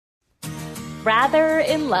rather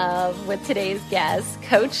in love with today's guest,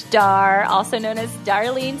 Coach Dar, also known as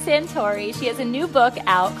Darlene Santori. She has a new book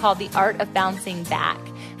out called The Art of Bouncing Back.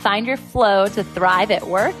 Find your flow to thrive at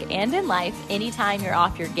work and in life anytime you're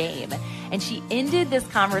off your game. And she ended this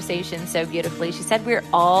conversation so beautifully. She said, we're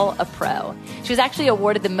all a pro. She was actually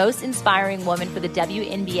awarded the most inspiring woman for the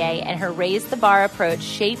WNBA, and her raise the bar approach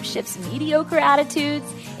shape-shifts mediocre attitudes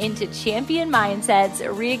into champion mindsets,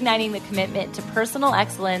 reigniting the commitment to personal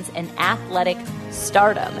excellence and athletic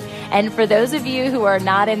stardom. And for those of you who are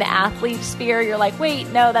not in the athlete sphere, you're like, wait,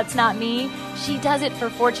 no, that's not me. She does it for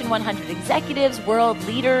Fortune 100 executives, world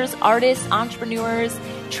leaders, artists, entrepreneurs.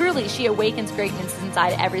 Truly, she awakens greatness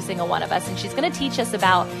inside every single one of us. And she's going to teach us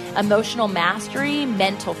about emotional mastery,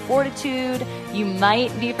 mental fortitude. You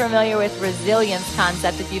might be familiar with resilience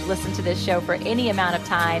concept if you've listened to this show for any amount of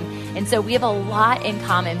time. And so we have a lot in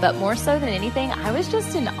common, but more so than anything, I was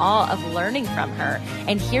just in awe of learning from her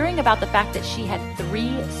and hearing about the fact that she had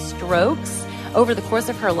 3 strokes over the course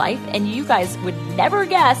of her life. And you guys would never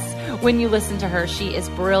guess when you listen to her. She is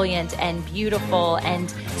brilliant and beautiful and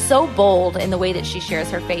so bold in the way that she shares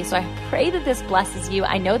her faith. So I pray that this blesses you.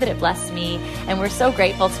 I know that it blessed me, and we're so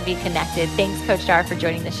grateful to be connected. Thanks, Coach Dar, for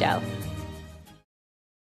joining the show.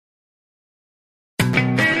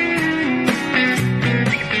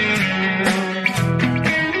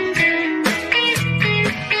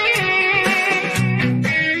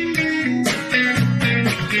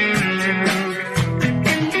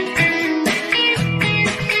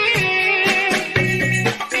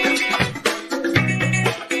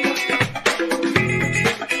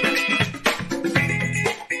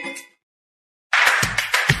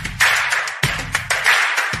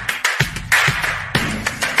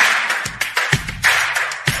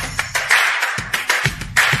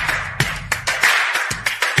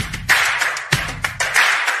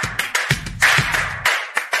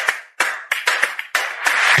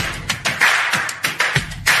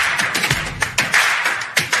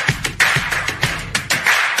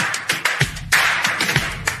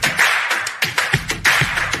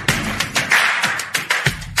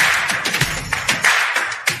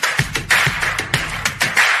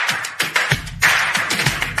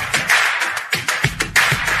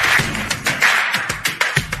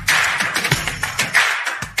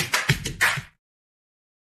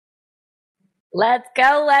 Let's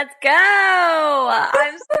go. Let's go.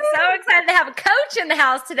 I'm so excited to have a coach in the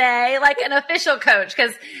house today, like an official coach,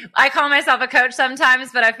 because I call myself a coach sometimes,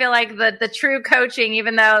 but I feel like the true coaching,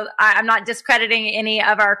 even though I'm not discrediting any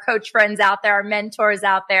of our coach friends out there, our mentors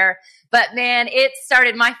out there, but man, it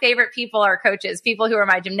started, my favorite people are coaches, people who are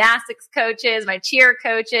my gymnastics coaches, my cheer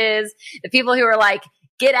coaches, the people who are like,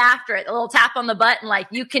 get after it, a little tap on the button, like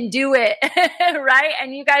you can do it, right?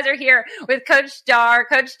 And you guys are here with Coach Dar,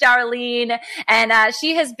 Coach Darlene, and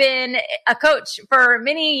she has been a coach for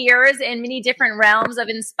many years in many different realms of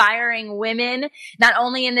inspiring women, not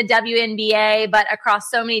only in the WNBA, but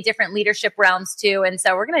across so many different leadership realms too. And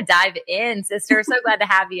so we're going to dive in, sister. So glad to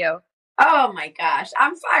have you. Oh my gosh,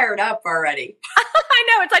 I'm fired up already. I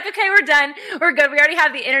know. It's like, okay, we're done. We're good. We already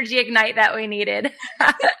have the energy ignite that we needed.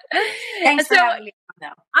 Thanks for having me. No.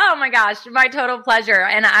 Oh my gosh, my total pleasure.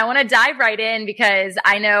 And I want to dive right in because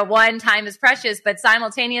I know one, time is precious, but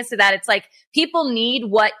simultaneous to that, it's like people need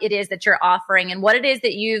what it is that you're offering and what it is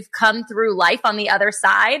that you've come through life on the other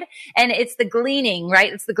side. And it's the gleaning,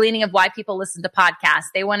 right? It's the gleaning of why people listen to podcasts.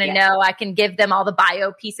 They want to know. I can give them all the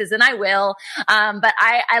bio pieces, and I will. But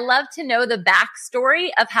I love to know the backstory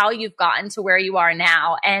of how you've gotten to where you are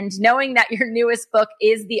now. And knowing that your newest book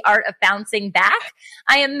is The Art of Bouncing Back,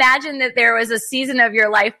 I imagine that there was a season of your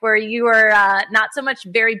life where you were not so much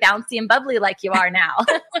very bouncy and bubbly like you are now.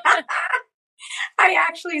 I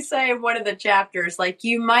actually say in one of the chapters, like,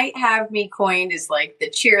 you might have me coined as like the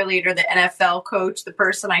cheerleader, the NFL coach, the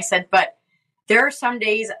person. I said, but there are some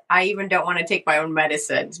days I even don't want to take my own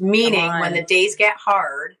medicines, meaning when the days get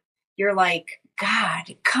hard, you're like,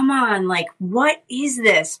 God, come on, like, what is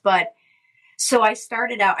this? But so I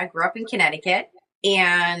started out, I grew up in Connecticut,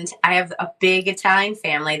 and I have a big Italian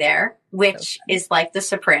family there, which is like the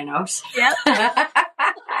Sopranos. Yep.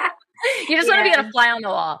 You just want to be able to fly on the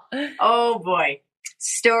wall. Oh boy.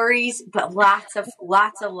 Stories, but lots of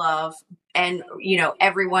love. And, you know,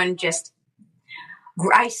 everyone just,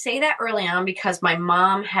 I say that early on because my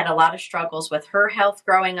mom had a lot of struggles with her health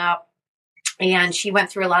growing up, and she went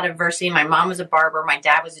through a lot of adversity. My mom was a barber. My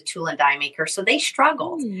dad was a tool and die maker. So they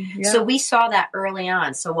struggled. So we saw that early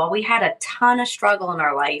on. So while we had a ton of struggle in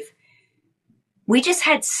our life, we just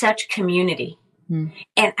had such community.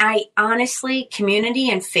 And I honestly, community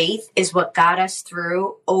and faith is what got us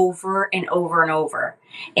through over and over and over.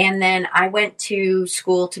 And then I went to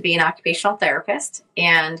school to be an occupational therapist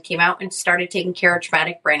and came out and started taking care of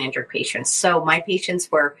traumatic brain injury patients. So my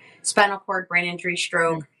patients were spinal cord, brain injury,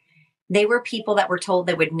 stroke. They were people that were told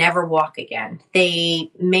they would never walk again.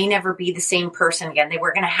 They may never be the same person again. They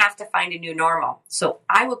were going to have to find a new normal. So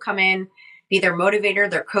I would come in, be their motivator,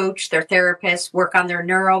 their coach, their therapist, work on their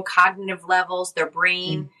neurocognitive levels, their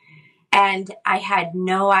brain. And I had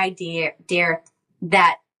no idea, Derek,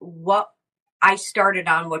 that what I started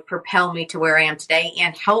on would propel me to where I am today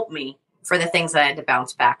and help me for the things that I had to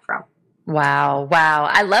bounce back from. Wow. Wow.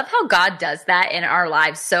 I love how God does that in our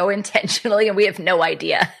lives so intentionally, and we have no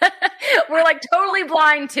idea. We're like totally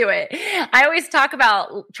blind to it. I always talk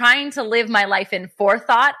about trying to live my life in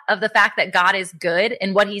forethought of the fact that God is good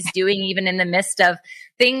and what he's doing, even in the midst of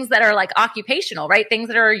things that are like occupational, right? Things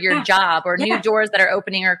that are your job or new doors that are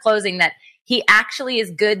opening or closing, that he actually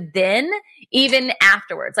is good then, even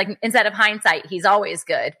afterwards. Like instead of hindsight, he's always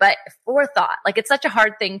good, but forethought, like it's such a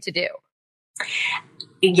hard thing to do.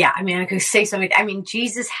 Yeah, I mean, I could say something. I mean,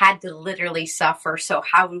 Jesus had to literally suffer, so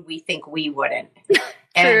how would we think we wouldn't?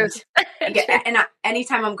 And,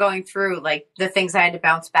 anytime I'm going through like the things I had to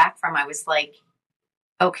bounce back from, I was like,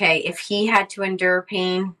 okay, if he had to endure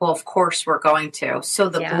pain, well, of course we're going to. So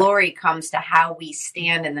the glory comes to how we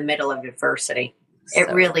stand in the middle of adversity.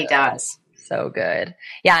 It really does. So good.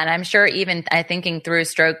 Yeah. And I'm sure even thinking through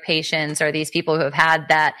stroke patients or these people who have had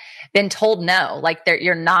that, been told no, like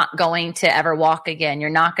you're not going to ever walk again. You're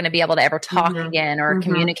not going to be able to ever talk again or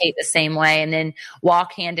communicate the same way, and then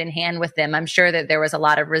walk hand in hand with them. I'm sure that there was a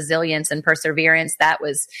lot of resilience and perseverance that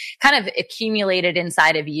was kind of accumulated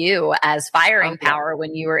inside of you as firing power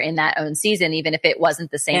when you were in that own season, even if it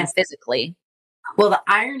wasn't the same physically. Well, the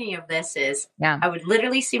irony of this is I would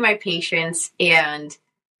literally see my patients and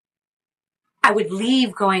I would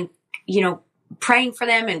leave going, praying for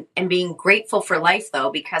them and being grateful for life,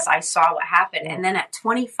 though, because I saw what happened. And then at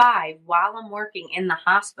 25, while I'm working in the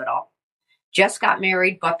hospital, just got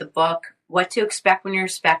married, bought the book, What to Expect When You're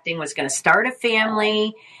Expecting, was going to start a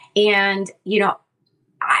family. And,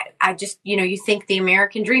 I just, you think the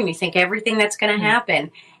American dream, you think everything that's going to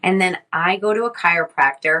happen. And then I go to a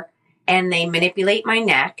chiropractor and they manipulate my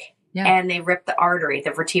neck and they rip the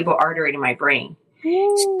vertebral artery to my brain.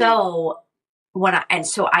 So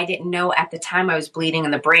so I didn't know at the time I was bleeding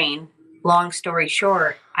in the brain. Long story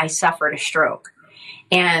short, I suffered a stroke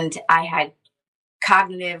and I had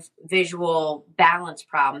cognitive, visual balance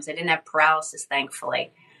problems. I didn't have paralysis,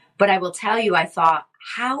 thankfully. But I will tell you, I thought,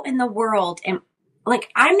 how in the world I'm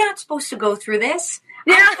not supposed to go through this.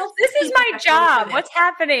 Yeah, this is my job. What's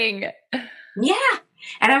happening? Yeah.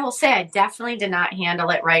 And I will say, I definitely did not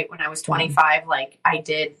handle it right when I was 25, like I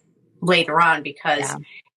did later on, because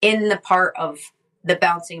in the part of the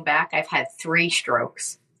bouncing back, I've had 3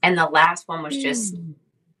 strokes. And the last one was just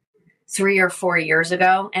 3 or 4 years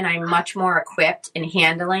ago. And I'm much more equipped in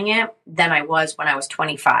handling it than I was when I was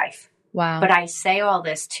 25. Wow. But I say all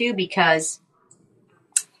this too, because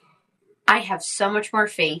I have so much more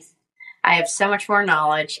faith. I have so much more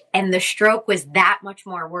knowledge. And the stroke was that much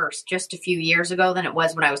more worse just a few years ago than it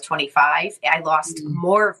was when I was 25. I lost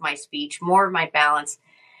more of my speech, more of my balance,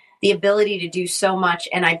 the ability to do so much,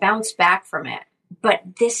 and I bounced back from it. But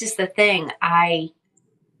this is the thing. I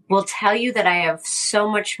will tell you that I have so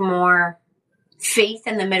much more faith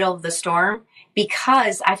in the middle of the storm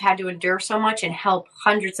because I've had to endure so much and help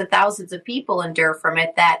hundreds of thousands of people endure from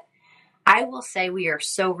it, that I will say we are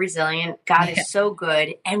so resilient. God is so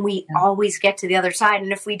good, and we always get to the other side.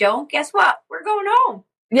 And if we don't, guess what? We're going home.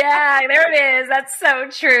 Yeah, there it is. That's so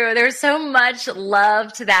true. There's so much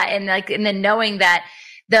love to that. And then knowing that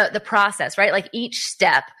the process, right? Like each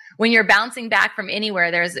step, when you're bouncing back from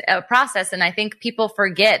anywhere, there's a process. And I think people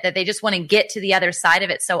forget that they just want to get to the other side of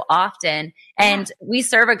it so often. And we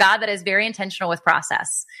serve a God that is very intentional with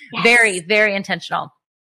process. Yes. Very, very intentional.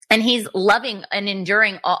 And he's loving and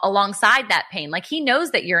enduring alongside that pain. Like he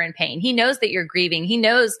knows that you're in pain. He knows that you're grieving. He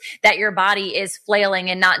knows that your body is flailing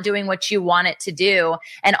and not doing what you want it to do.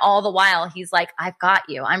 And all the while he's like, I've got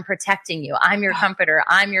you. I'm protecting you. I'm your comforter.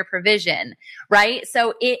 I'm your provision. Right?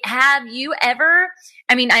 So have you ever,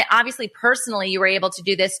 I obviously personally you were able to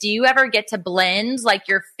do this. Do you ever get to blend like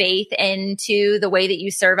your faith into the way that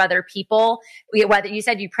you serve other people? Whether you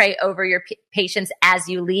said you pray over your patients as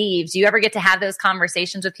you leave, do you ever get to have those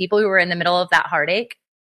conversations with people who are in the middle of that heartache?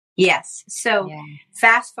 Yes. So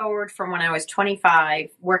fast forward from when I was 25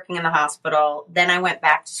 working in the hospital, then I went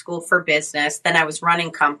back to school for business. Then I was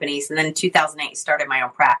running companies. And then in 2008, started my own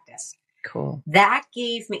practice. Cool.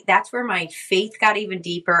 That's where my faith got even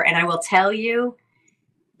deeper. And I will tell you,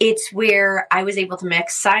 it's where I was able to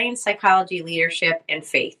mix science, psychology, leadership, and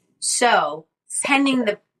faith. So pending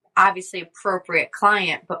the obviously appropriate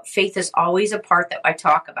client, but faith is always a part that I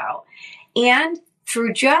talk about. And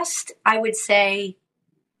through just, I would say,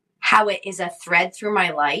 how it is a thread through my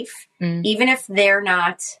life, even if they're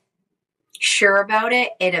not sure about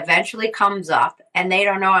it, it eventually comes up and they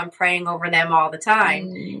don't know I'm praying over them all the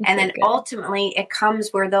time. And then ultimately it comes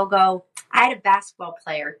where they'll go, I had a basketball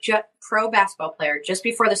player, pro basketball player, just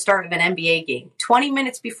before the start of an NBA game, 20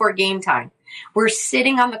 minutes before game time. We're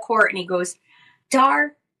sitting on the court and he goes,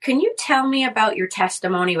 Dar, can you tell me about your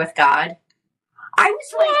testimony with God? I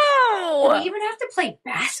was like, Whoa. do we even have to play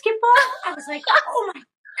basketball? I was like, oh my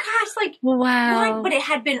gosh, like, wow. What? But it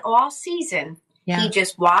had been all season. Yeah. He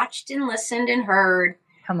just watched and listened and heard.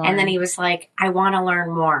 Come on. And then he was like, I want to learn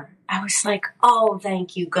more. I was like, oh,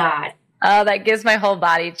 thank you, God. Oh, that gives my whole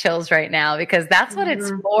body chills right now because that's what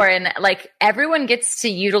it's for. And like everyone gets to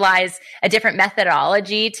utilize a different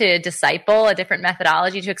methodology to disciple, a different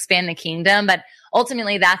methodology to expand the kingdom. But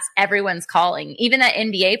ultimately, that's everyone's calling. Even that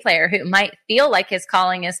NBA player who might feel like his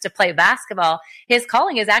calling is to play basketball, his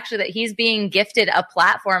calling is actually that he's being gifted a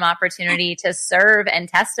platform opportunity to serve and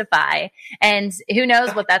testify. And who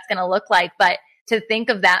knows what that's going to look like. But to think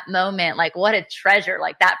of that moment, like what a treasure,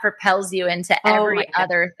 like that propels you into every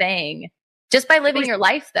other thing. Just by living your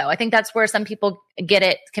life, though. I think that's where some people get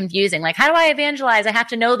it confusing. Like, how do I evangelize? I have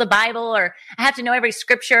to know the Bible or I have to know every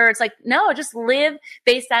scripture. It's like, no, just live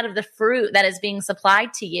based out of the fruit that is being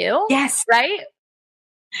supplied to you. Yes. Right?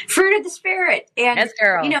 Fruit of the Spirit. And, yes,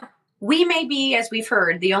 girl. you know, we may be, as we've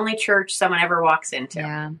heard, the only church someone ever walks into.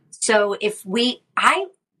 Yeah. So if I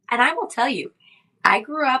will tell you, I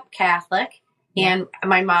grew up Catholic and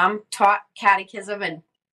my mom taught catechism and,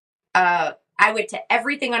 I went to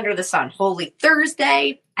everything under the sun. Holy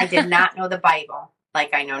Thursday. I did not know the Bible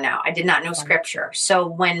like I know now. I did not know scripture. So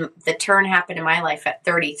when the turn happened in my life at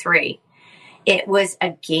 33, it was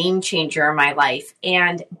a game changer in my life.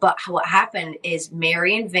 But what happened is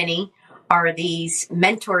Mary and Vinny are these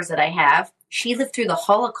mentors that I have. She lived through the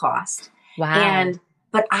Holocaust. Wow.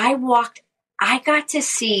 But I got to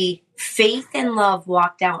see faith and love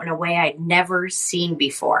walked out in a way I'd never seen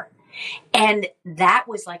before. And that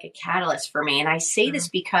was like a catalyst for me. And I say this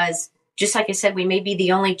because, just like I said, we may be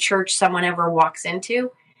the only church someone ever walks into.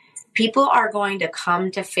 People are going to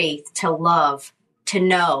come to faith, to love, to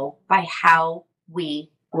know by how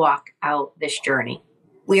we walk out this journey.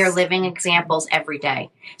 We are living examples every day.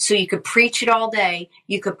 So you could preach it all day.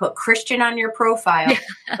 You could put Christian on your profile.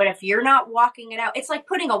 But if you're not walking it out, it's like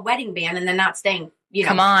putting a wedding band and then not staying.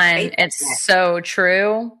 Come on. It's so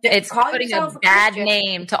true. It's putting a bad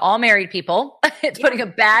name to all married people. It's putting a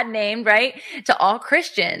bad name, right, to all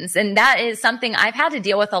Christians. And that is something I've had to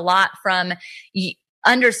deal with a lot from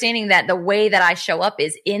understanding that the way that I show up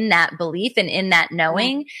is in that belief and in that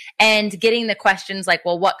knowing and getting the questions like,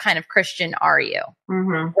 well, what kind of Christian are you?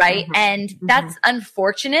 Right. And that's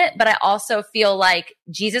unfortunate, but I also feel like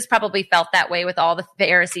Jesus probably felt that way with all the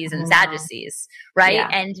Pharisees and Sadducees. Right. Yeah.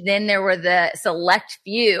 And then there were the select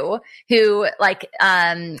few who like,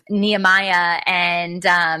 Nehemiah and,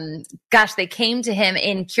 they came to him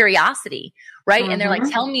in curiosity. Right. And they're like,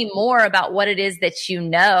 tell me more about what it is that you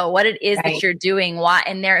know, what it is that you're doing. Why?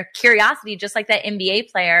 And their curiosity, just like that NBA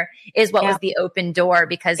player, is what was the open door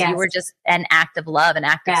because you were just an act of love, an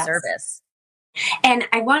act of service. And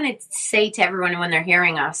I want to say to everyone when they're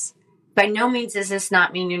hearing us, by no means does this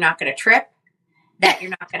not mean you're not going to trip, that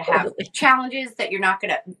you're not going to have challenges, that you're not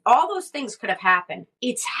going to, all those things could have happened.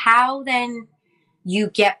 It's how then you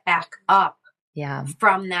get back up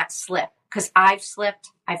from that slip. Because I've slipped,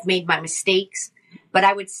 I've made my mistakes, but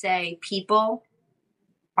I would say people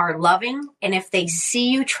are loving. And if they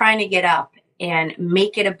see you trying to get up and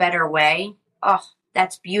make it a better way, oh,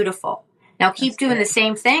 that's beautiful. Now keep doing the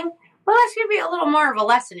same thing. Well, that's going to be a little more of a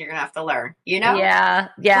lesson you're going to have to learn, you know? Yeah,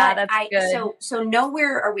 that's good. So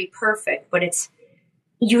nowhere are we perfect, but it's,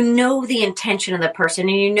 you know, the intention of the person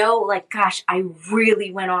and you know, like, gosh, I really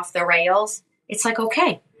went off the rails. It's like,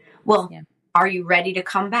 okay, well, are you ready to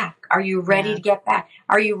come back? Are you ready to get back?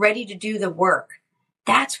 Are you ready to do the work?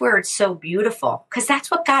 That's where it's so beautiful because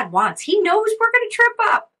that's what God wants. He knows we're going to trip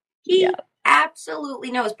up. He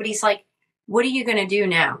absolutely knows, but he's like, what are you going to do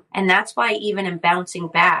now? And that's why even in bouncing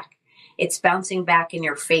back, it's bouncing back in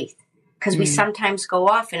your faith because we sometimes go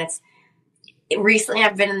off and recently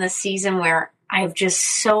I've been in this season where I've just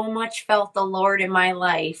so much felt the Lord in my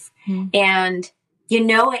life and you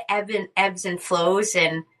know, it ebbs and flows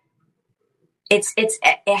and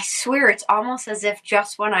I swear it's almost as if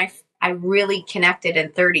just when I really connected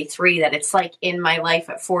in 33 that it's like in my life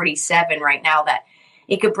at 47 right now that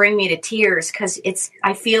it could bring me to tears because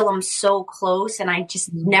I feel them so close, and I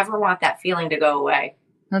just never want that feeling to go away.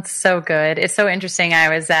 That's so good. It's so interesting. I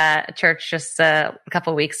was at church just a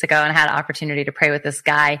couple of weeks ago and had an opportunity to pray with this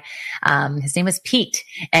guy. His name was Pete.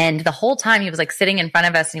 And the whole time he was like sitting in front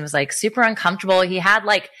of us and he was like super uncomfortable. He had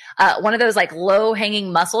like one of those like low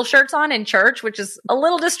hanging muscle shirts on in church, which is a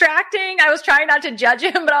little distracting. I was trying not to judge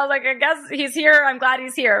him, but I was like, I guess he's here. I'm glad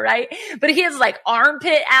he's here. Right. But he has like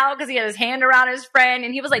armpit out because he had his hand around his friend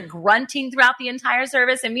and he was like grunting throughout the entire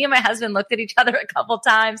service. And me and my husband looked at each other a couple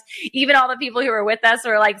times. Even all the people who were with us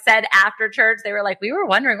were like said after church, they were like, we were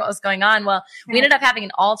wondering what was going on. Well, we ended up having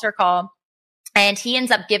an altar call and he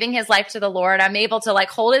ends up giving his life to the Lord. I'm able to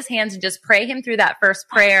like hold his hands and just pray him through that first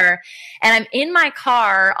prayer. And I'm in my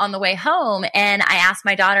car on the way home and I asked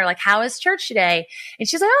my daughter, like, how is church today? And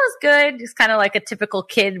she's like, oh, it's good. It's kind of like a typical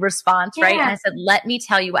kid response, right? And I said, let me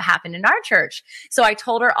tell you what happened in our church. So I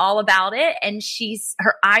told her all about it and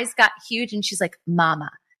her eyes got huge and she's like,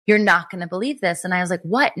 Mama, you're not going to believe this. And I was like,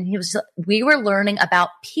 what? And we were learning about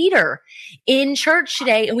Peter in church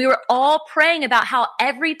today. And we were all praying about how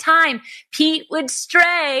every time Pete would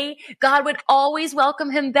stray, God would always welcome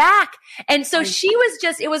him back. And so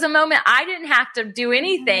it was a moment I didn't have to do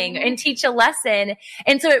anything and teach a lesson.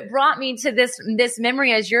 And so it brought me to this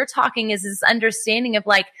memory as you're talking, is this understanding of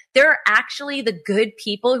like, there are actually the good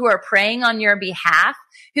people who are praying on your behalf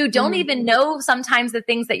who don't even know sometimes the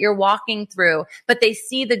things that you're walking through, but they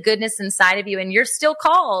see the goodness inside of you and you're still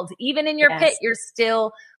called. Even in your pit, you're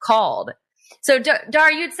still called. So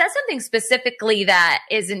Dar, you had said something specifically that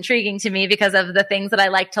is intriguing to me because of the things that I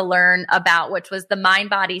like to learn about, which was the mind,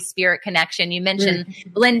 body, spirit connection. You mentioned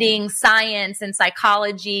blending science and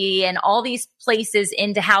psychology and all these places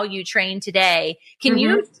into how you train today. Can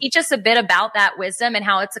you teach us a bit about that wisdom and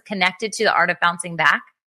how it's connected to the art of bouncing back?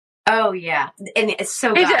 Oh, yeah. And it's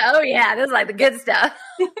so good. Oh, yeah. This is like the good stuff.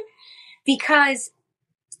 Because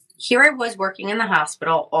here I was working in the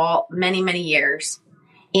hospital many, many years.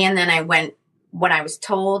 And then when I was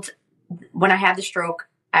told, when I had the stroke,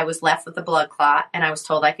 I was left with a blood clot and I was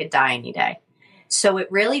told I could die any day. So it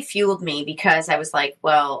really fueled me because I was like,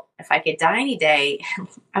 well, if I could die any day,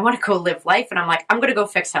 I want to go live life. And I'm like, I'm going to go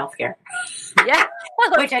fix healthcare. Yeah.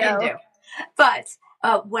 Which I didn't do. But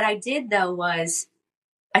what I did though was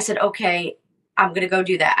I said, okay, I'm going to go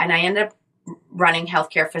do that. And I ended up running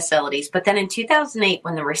healthcare facilities. But then in 2008,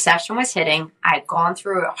 when the recession was hitting, I had gone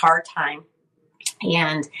through a hard time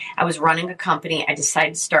and I was running a company. I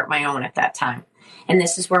decided to start my own at that time. And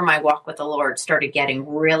this is where my walk with the Lord started getting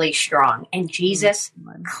really strong. And Jesus,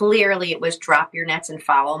 clearly it was drop your nets and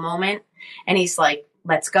follow moment. And he's like,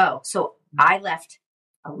 let's go. So I left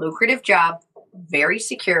a lucrative job, very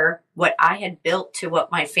secure, what I had built to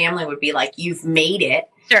what my family would be like, you've made it.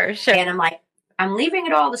 Sure. And I'm like, I'm leaving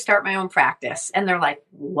it all to start my own practice. And they're like,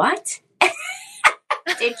 what?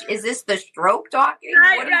 Is this the stroke talking?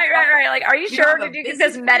 Right. Like, are you sure? Did you get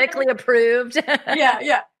this medically approved?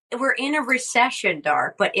 Yeah. We're in a recession,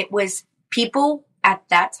 Dar, but it was people at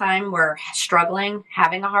that time were struggling,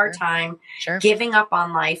 having a hard time, giving up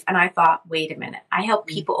on life. And I thought, wait a minute, I help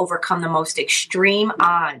people overcome the most extreme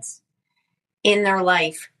odds in their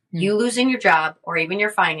life. You losing your job or even your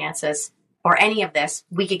finances or any of this,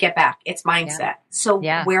 we could get back. It's mindset. So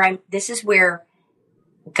this is where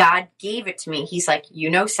God gave it to me. He's like, you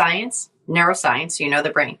know, science, neuroscience, you know, the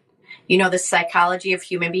brain, you know, the psychology of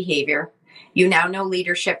human behavior. You now know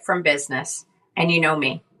leadership from business and you know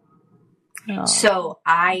me. Oh. So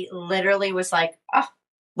I literally was like, oh,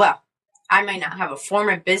 well, I might not have a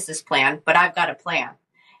formal business plan, but I've got a plan.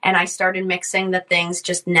 And I started mixing the things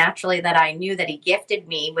just naturally that I knew that he gifted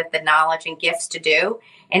me with the knowledge and gifts to do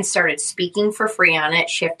and started speaking for free on it,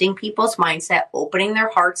 shifting people's mindset, opening their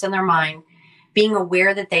hearts and their mind, being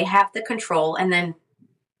aware that they have the control. And then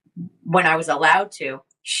when I was allowed to,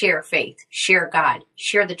 share faith, share God,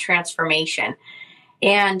 share the transformation.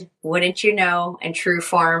 And wouldn't you know, in true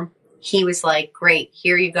form, he was like, great,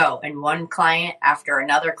 here you go. And one client after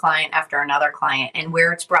another client after another client. And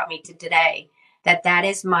where it's brought me to today, that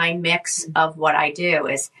is my mix of what I do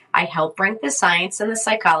is I help bring the science and the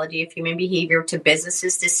psychology of human behavior to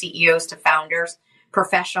businesses, to CEOs, to founders,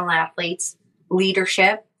 professional athletes,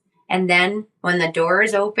 leadership. And then when the door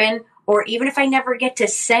is open, or even if I never get to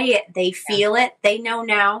say it, they feel it. They know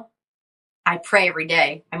now. I pray every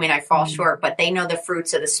day. I mean, I fall short, but they know the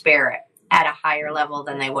fruits of the Spirit at a higher level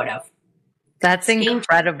than they would have. That's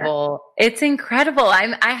incredible. It's incredible.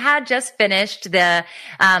 I had just finished the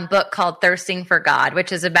book called Thirsting for God,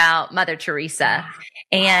 which is about Mother Teresa.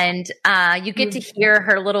 And you get to hear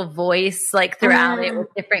her little voice like throughout it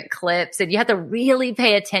with different clips, and you have to really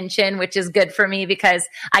pay attention, which is good for me because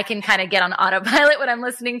I can kind of get on autopilot when I'm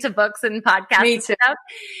listening to books and podcasts and stuff.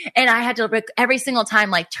 And I had to every single time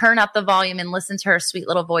like turn up the volume and listen to her sweet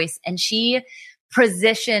little voice. And she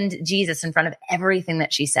positioned Jesus in front of everything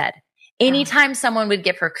that she said. Anytime someone would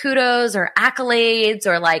give her kudos or accolades,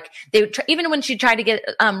 or like they would even when she tried to get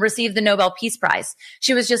receive the Nobel Peace Prize,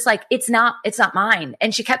 she was just like, it's not mine.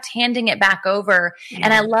 And she kept handing it back over. Yeah.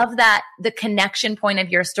 And I love that the connection point of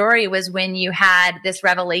your story was when you had this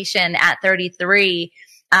revelation at 33.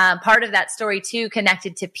 Part of that story too,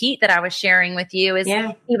 connected to Pete that I was sharing with you, is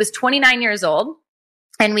he was 29 years old.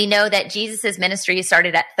 And we know that Jesus's ministry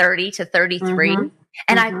started at 30 to 33.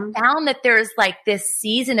 And I found that there's like this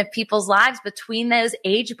season of people's lives between those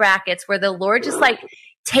age brackets where the Lord just like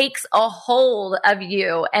takes a hold of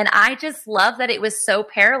you. And I just love that it was so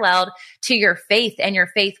paralleled to your faith and your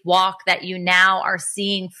faith walk that you now are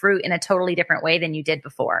seeing fruit in a totally different way than you did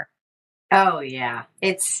before. Oh yeah.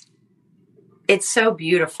 It's so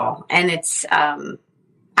beautiful. And it's,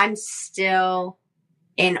 I'm still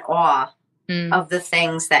in awe of the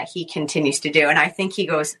things that he continues to do. And I think he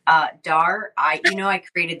goes, Dar, I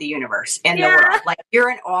created the universe and the world. Like, you're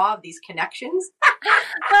in awe of these connections.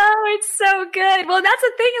 Oh, it's so good. Well, that's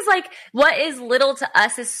the thing, is like, what is little to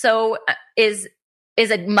us is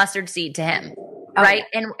a mustard seed to him. Right.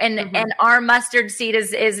 Yeah. And our mustard seed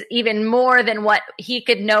is even more than what he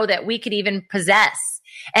could know that we could even possess.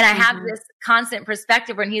 And I have this constant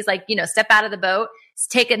perspective when he's like, step out of the boat,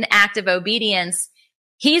 take an act of obedience.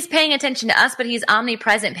 He's paying attention to us, but he's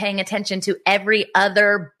omnipresent, paying attention to every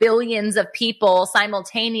other billions of people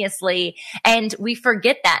simultaneously. And we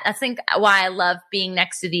forget that. I think why I love being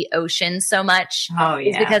next to the ocean so much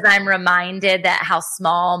is because I'm reminded that how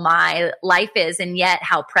small my life is, and yet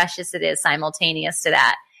how precious it is simultaneous to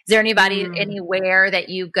that. Is there anybody anywhere that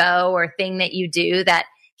you go or thing that you do that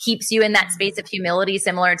keeps you in that space of humility,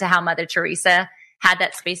 similar to how Mother Teresa had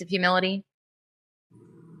that space of humility?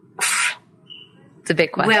 It's a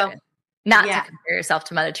big question. Well, not to compare yourself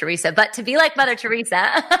to Mother Teresa, but to be like Mother Teresa.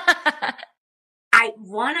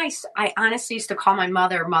 I honestly used to call my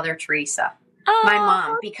mother Mother Teresa, my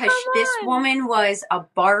mom, because this woman was a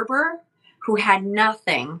barber who had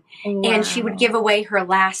nothing, and she would give away her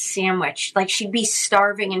last sandwich. Like, she'd be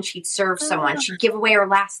starving and she'd serve someone. She'd give away her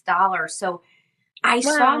last dollar. So I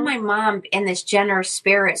saw my mom in this generous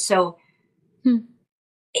spirit. So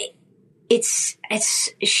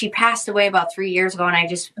she passed away about 3 years ago, and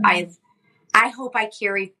I hope I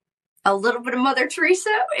carry a little bit of Mother Teresa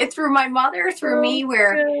through my mother, through me,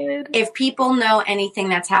 where if people know anything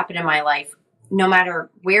that's happened in my life, no matter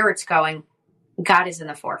where it's going, God is in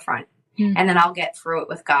the forefront. And then I'll get through it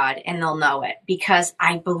with God, and they'll know it, because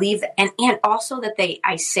I believe that, and also that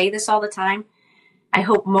I say this all the time. I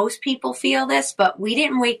hope most people feel this, but we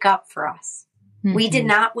didn't wake up for us. We did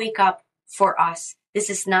not wake up for us. This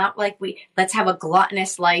is not like let's have a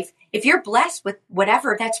gluttonous life. If you're blessed with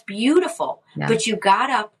whatever, that's beautiful. Yeah. But you got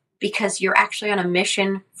up because you're actually on a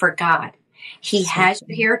mission for God. He has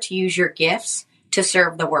you here to use your gifts to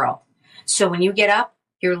serve the world. So when you get up,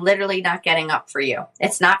 you're literally not getting up for you.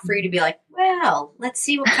 It's not for you to be like, well, let's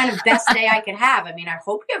see what kind of best day I could have. I mean, I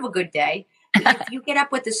hope you have a good day. But if you get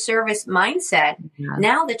up with the service mindset,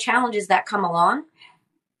 now the challenges that come along,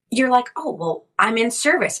 you're like, oh, well, I'm in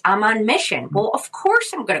service. I'm on mission. Well, of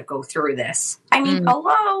course I'm going to go through this. I mean,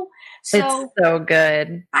 hello. So it's so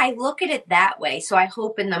good. I look at it that way. So I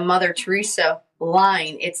hope in the Mother Teresa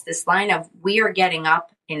line, it's this line of, we are getting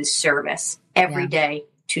up in service every day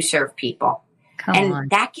to serve people.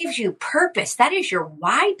 That gives you purpose. That is your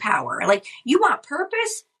why power. Like, you want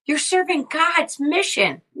purpose? You're serving God's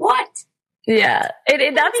mission. What? Yeah.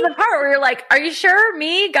 That's the part where you're like, are you sure?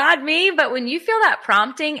 Me, God, me? But when you feel that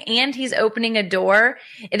prompting and he's opening a door,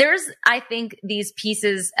 there's, I think, these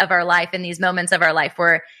pieces of our life and these moments of our life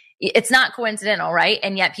where it's not coincidental, right?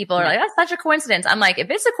 And yet people are like, that's such a coincidence. I'm like,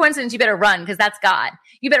 if it's a coincidence, you better run, because that's God.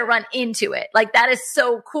 You better run into it. Like, that is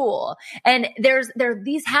so cool. And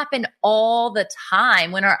these happen all the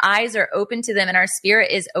time when our eyes are open to them and our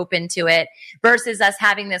spirit is open to it, versus us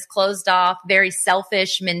having this closed off, very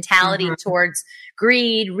selfish mentality towards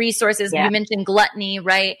greed, resources. You mentioned gluttony,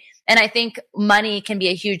 right? And I think money can be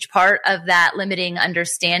a huge part of that limiting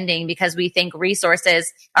understanding, because we think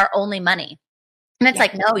resources are only money. And it's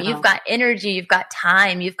like, no, you've got energy, you've got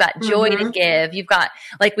time, you've got joy to give. You've got,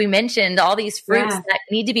 like we mentioned, all these fruits that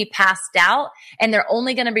need to be passed out, and they're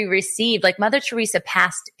only going to be received. Like Mother Teresa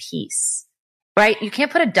passed peace, right? You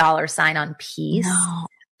can't put a dollar sign on peace,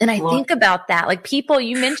 And I think about that, like people,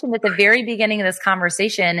 you mentioned at the very beginning of this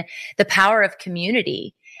conversation, the power of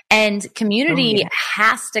community. And community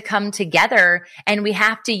has to come together, and we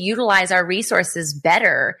have to utilize our resources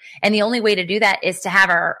better. And the only way to do that is to have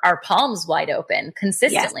our palms wide open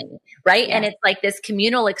consistently, right? And it's like this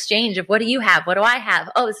communal exchange of, what do you have? What do I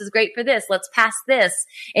have? Oh, this is great for this. Let's pass this,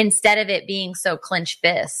 instead of it being so clench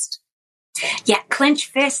fist. Yeah. Clench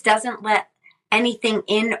fist doesn't let anything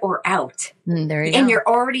in or out. There you go. And you're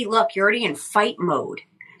already in fight mode.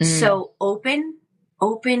 So open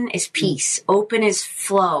is peace. Open is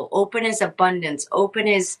flow. Open is abundance. Open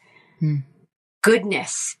is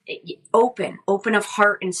goodness. Open of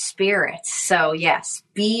heart and spirit. So yes,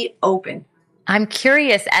 be open. I'm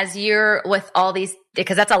curious, as you're with all these,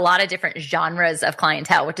 because that's a lot of different genres of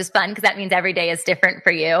clientele, which is fun because that means every day is different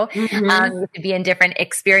for you. You have to be in different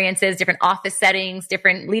experiences, different office settings,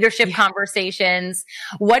 different leadership conversations.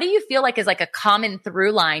 What do you feel like is like a common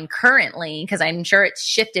through line currently? Because I'm sure it's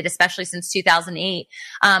shifted, especially since 2008,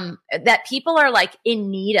 that people are like in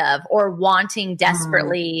need of or wanting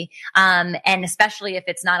desperately. And especially if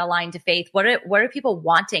it's not aligned to faith, what are people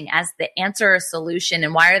wanting as the answer or solution,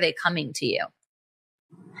 and why are they coming to you?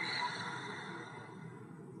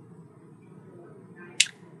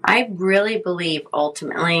 I really believe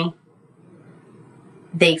ultimately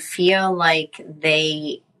they feel like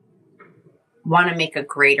they want to make a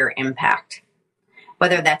greater impact,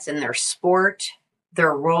 whether that's in their sport,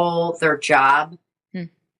 their role, their job,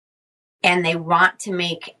 and they want to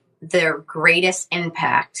make their greatest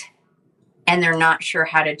impact, and they're not sure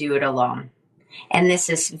how to do it alone. And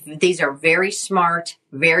these are very smart,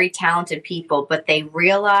 very talented people, but they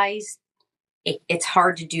realize it's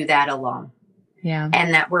hard to do that alone. Yeah.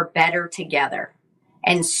 And that we're better together.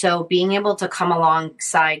 And so being able to come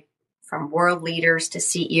alongside, from world leaders to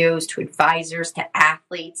CEOs to advisors to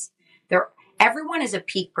athletes, everyone is a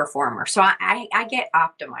peak performer. So I get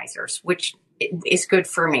optimizers, which is good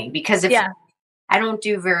for me, because I don't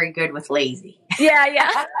do very good with lazy.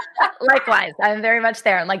 Yeah. Likewise. I'm very much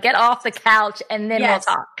there. I'm like, get off the couch and then we'll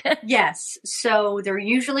talk. Yes. So they're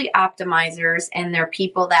usually optimizers, and they're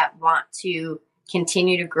people that want to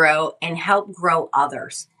continue to grow and help grow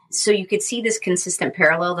others. So you could see this consistent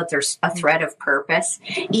parallel, that there's a thread of purpose,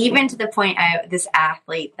 even to the point this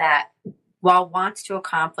athlete that, while wants to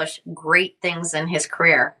accomplish great things in his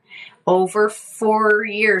career, over 4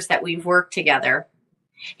 years that we've worked together,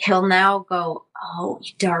 he'll now go, "Oh,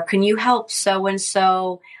 Dar, can you help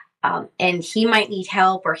so-and-so? And he might need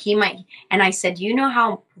help, or he might." And I said, "You know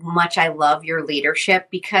how much I love your leadership,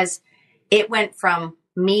 because it went from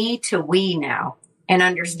me to we now, and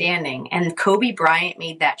understanding." And Kobe Bryant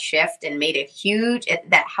made that shift and made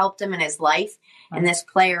that helped him in his life. And this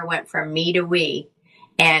player went from me to we,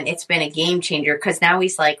 and it's been a game changer, because now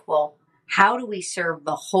he's like, well, how do we serve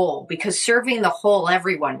the whole? Because serving the whole,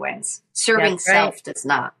 everyone wins. Serving self does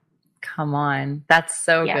not. Come on. That's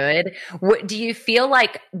so good. Do you feel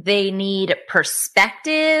like they need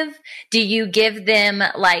perspective? Do you give them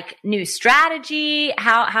like new strategy?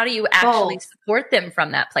 How do you actually support them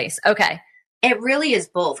from that place? Okay. It really is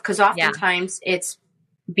both, because oftentimes it's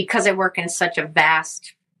because I work in such a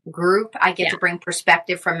vast group, I get to bring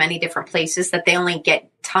perspective from many different places that they only get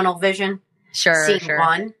tunnel vision, seeing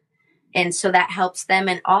one. And so that helps them.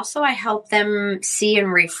 And also I help them see and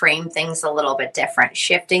reframe things a little bit different,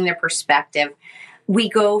 shifting their perspective. We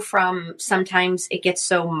go from, sometimes it gets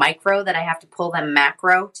so micro that I have to pull them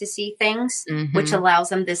macro to see things, which allows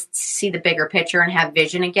them to see the bigger picture and have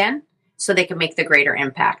vision again, so they can make the greater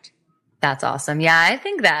impact. That's awesome. Yeah, I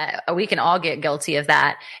think that we can all get guilty of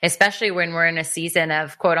that, especially when we're in a season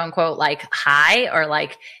of quote unquote like high, or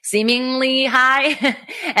like seemingly high.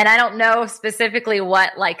 And I don't know specifically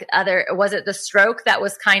what was it the stroke that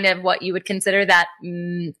was kind of what you would consider that,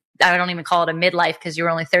 I don't even call it a midlife because you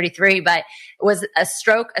were only 33, but was a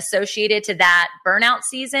stroke associated to that burnout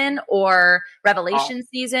season or revelation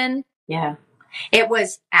season? Yeah. It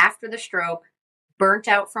was after the stroke, burnt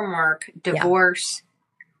out from work, divorce,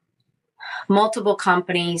 multiple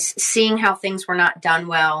companies, seeing how things were not done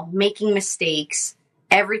well, making mistakes.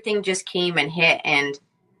 Everything just came and hit. And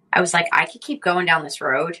I was like, I could keep going down this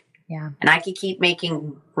road. Yeah. And I could keep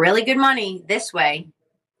making really good money this way,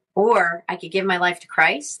 or I could give my life to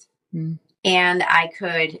Christ and I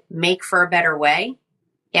could make for a better way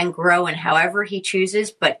and grow in however he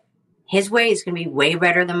chooses. But his way is going to be way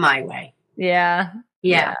better than my way. Yeah.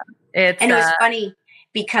 And it was funny,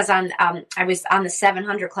 because I was on the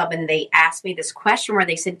 700 Club, and they asked me this question where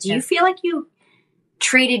they said, do you feel like you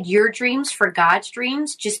traded your dreams for God's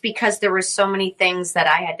dreams, just because there were so many things that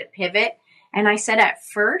I had to pivot? And I said, at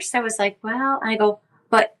first I was like, well, I go,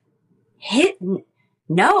 but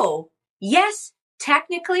no, yes,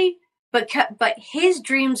 technically, but his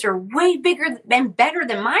dreams are way bigger and better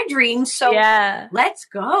than my dreams. So let's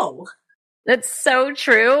go. That's so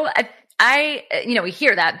true. I we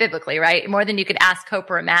hear that biblically, right? More than you could ask,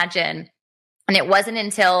 hope, or imagine. And it wasn't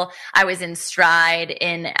until I was in stride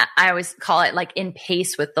I always call it like in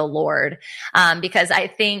pace with the Lord. Because I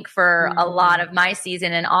think for a lot of my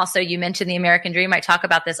season, and also you mentioned the American dream, I talk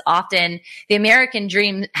about this often. The American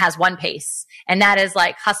dream has one pace, and that is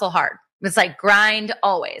like hustle hard. It's like grind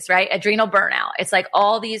always, right? Adrenal burnout. It's like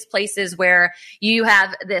all these places where you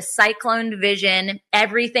have this cyclone vision.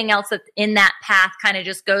 Everything else that's in that path kind of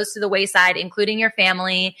just goes to the wayside, including your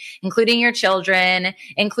family, including your children,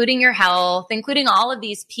 including your health, including all of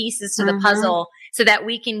these pieces to the puzzle so that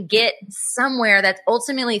we can get somewhere that's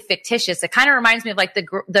ultimately fictitious. It kind of reminds me of like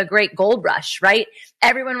the great gold rush, right?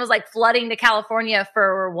 Everyone was like flooding to California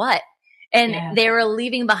for what? And they were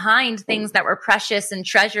leaving behind things that were precious and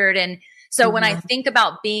treasured. And so when I think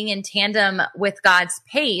about being in tandem with God's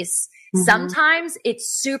pace, sometimes it's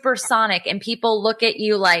supersonic and people look at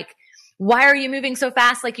you like, why are you moving so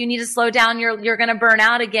fast? Like you need to slow down. You're going to burn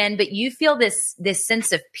out again. But you feel this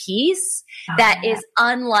sense of peace that is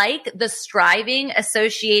unlike the striving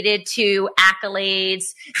associated to accolades,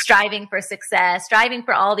 striving for success, striving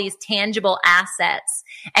for all these tangible assets.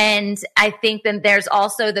 And I think that there's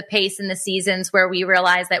also the pace in the seasons where we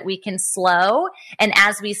realize that we can slow. And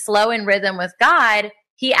as we slow in rhythm with God,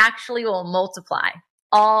 He actually will multiply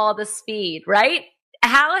all the speed, right?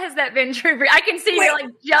 How has that been true for you? I can see you're like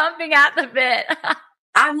jumping at the bit.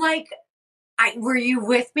 I'm like, were you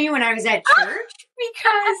with me when I was at church?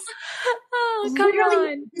 Because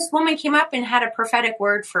literally this woman came up and had a prophetic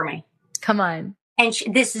word for me. Come on. And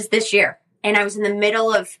this is this year. And I was in the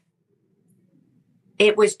middle of,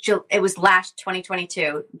 it was last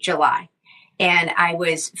 2022, July. And I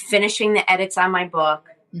was finishing the edits on my book.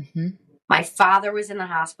 My father was in the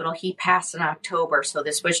hospital. He passed in October. So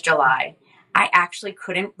this was July. I actually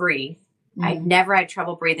couldn't breathe. I never had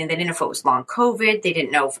trouble breathing. They didn't know if it was long COVID. They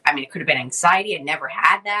didn't know it could have been anxiety. I never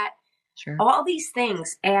had that. Sure. All these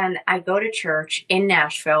things. And I go to church in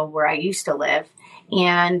Nashville where I used to live.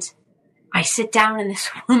 And I sit down and this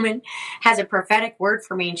woman has a prophetic word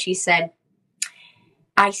for me. And she said,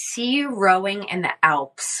 I see you rowing in the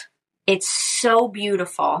Alps. It's so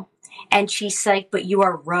beautiful. And she's like, but you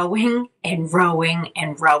are rowing and rowing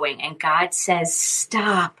and rowing. And God says,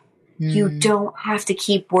 stop. You don't have to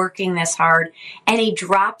keep working this hard. And He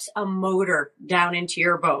drops a motor down into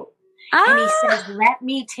your boat. And He says, let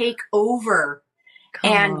me take over.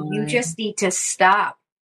 You just need to stop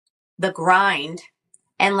the grind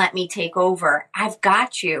and let me take over. I've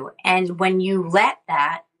got you. And when you let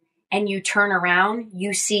that and you turn around,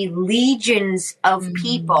 you see legions of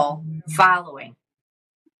people following.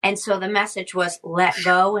 And so the message was let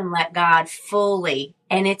go and let God fully.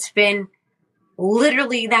 And it's been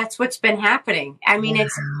literally, that's what's been happening. I mean,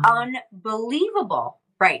 it's unbelievable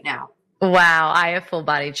right now. Wow. I have full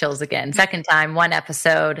body chills again. Second time, one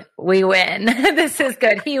episode, we win. This is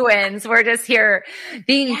good. He wins. We're just here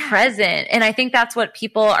being present. And I think that's what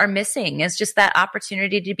people are missing is just that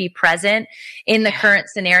opportunity to be present in the current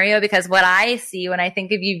scenario. Because what I see when I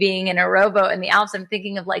think of you being in a rowboat in the Alps, I'm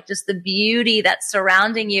thinking of like just the beauty that's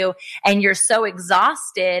surrounding you. And you're so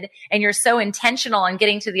exhausted and you're so intentional on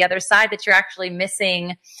getting to the other side that you're actually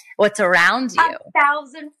missing what's around you.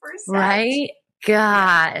 1,000%. Right?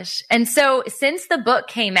 Gosh. And so since the book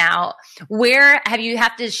came out, where have you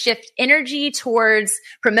have to shift energy towards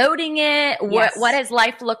promoting it? Yes. What has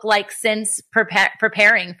life looked like since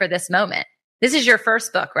preparing for this moment? This is your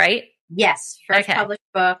first book, right? Yes. First published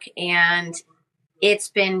book. And it's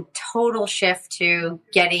been total shift to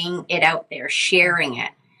getting it out there, sharing it,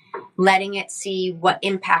 letting it see what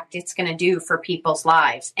impact it's going to do for people's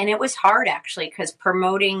lives. And it was hard actually, because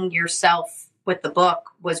promoting yourself with the book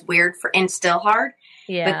was weird and still hard.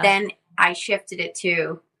 Yeah. But then I shifted it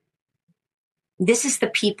to, this is the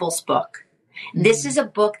people's book. This is a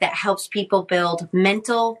book that helps people build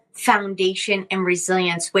mental foundation and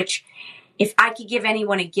resilience, which if I could give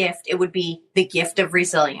anyone a gift, it would be the gift of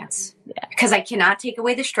resilience. Because I cannot take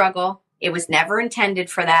away the struggle. It was never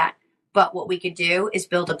intended for that. But what we could do is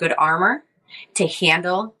build a good armor to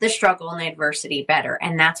handle the struggle and the adversity better.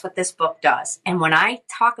 And that's what this book does. And when I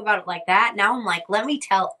talk about it like that, now I'm like, let me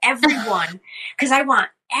tell everyone, because I want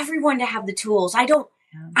everyone to have the tools. I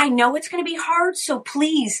know it's going to be hard. So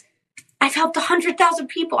please, I've helped 100,000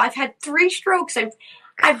 people. I've had 3 strokes.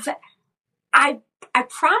 I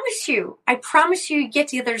promise you get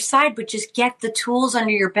to the other side, but just get the tools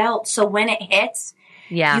under your belt. So when it hits,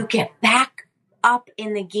 you get back up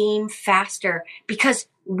in the game faster because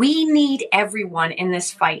we need everyone in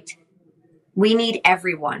this fight. We need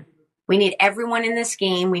everyone. We need everyone in this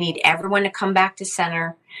game. We need everyone to come back to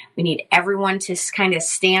center. We need everyone to kind of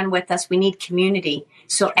stand with us. We need community.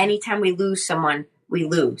 So anytime we lose someone, we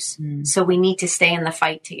lose. So we need to stay in the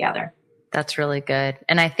fight together. That's really good.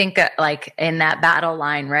 And I think like in that battle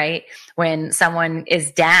line, right? When someone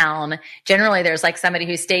is down, generally there's like somebody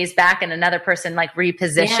who stays back and another person like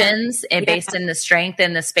repositions and based in the strength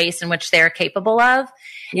and the space in which they're capable of.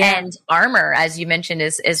 Yeah. And armor, as you mentioned,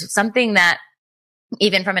 is something that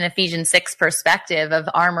even from an Ephesians 6 perspective of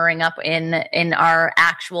armoring up in our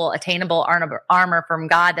actual attainable armor from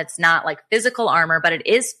God, that's not like physical armor, but it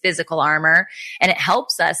is physical armor. And it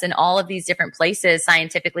helps us in all of these different places,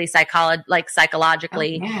 scientifically,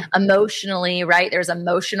 psychologically, emotionally, right? There's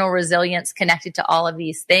emotional resilience connected to all of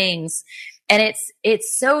these things. And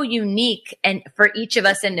it's so unique and for each of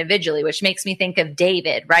us individually, which makes me think of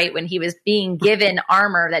David, right? When he was being given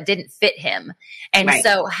armor that didn't fit him. And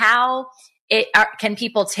so how can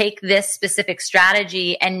people take this specific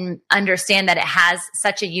strategy and understand that it has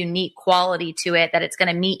such a unique quality to it that it's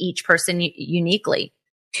going to meet each person uniquely?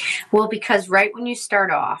 Well, because right when you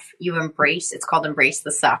start off, you embrace, it's called embrace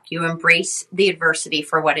the suck. You embrace the adversity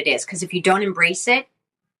for what it is. Because if you don't embrace it,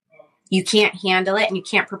 you can't handle it and you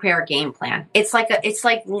can't prepare a game plan. It's like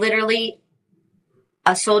literally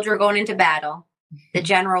a soldier going into battle. The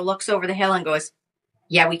general looks over the hill and goes,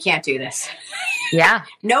 yeah, we can't do this. Yeah.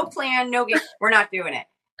 No plan, no game. We're not doing it.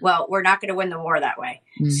 Well, we're not going to win the war that way.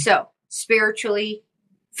 So spiritually,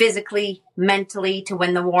 physically, mentally, to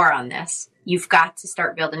win the war on this, you've got to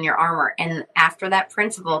start building your armor. And after that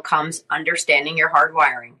principle comes understanding your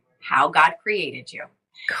hardwiring, how God created you.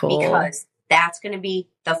 Cool. Because that's going to be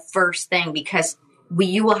the first thing, because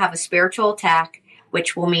you will have a spiritual attack,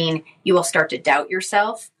 which will mean you will start to doubt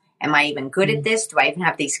yourself. Am I even good at this? Do I even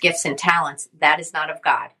have these gifts and talents? That is not of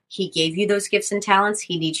God. He gave you those gifts and talents.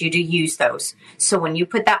 He needs you to use those. So when you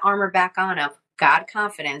put that armor back on of God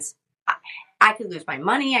confidence, I could lose my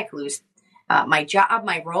money. I could lose my job,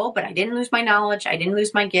 my role, but I didn't lose my knowledge. I didn't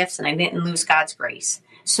lose my gifts, and I didn't lose God's grace.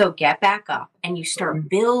 So get back up and you start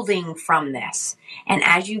building from this. And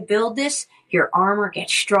as you build this, your armor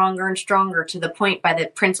gets stronger and stronger to the point by the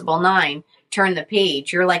principle 9, turn the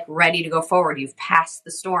page. You're like ready to go forward. You've passed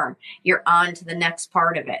the storm. You're on to the next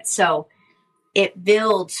part of it. So it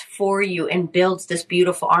builds for you and builds this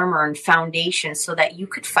beautiful armor and foundation so that you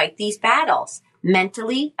could fight these battles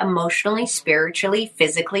mentally, emotionally, spiritually,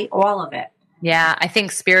 physically, all of it. Yeah, I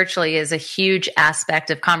think spiritually is a huge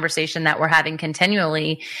aspect of conversation that we're having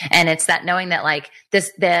continually. And it's that knowing that like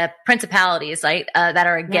the principalities, right, that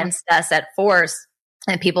are against us at force.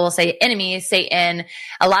 And people will say enemy, Satan.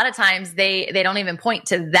 A lot of times they don't even point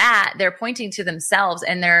to that. They're pointing to themselves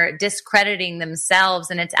and they're discrediting themselves.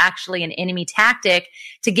 And it's actually an enemy tactic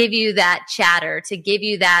to give you that chatter, to give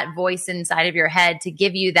you that voice inside of your head, to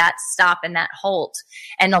give you that stop and that halt.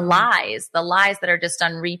 And the lies that are just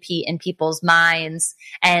on repeat in people's minds.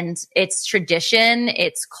 And it's tradition,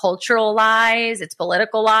 it's cultural lies, it's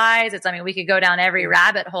political lies. We could go down every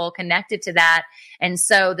rabbit hole connected to that. And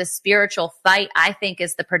so the spiritual fight, I think,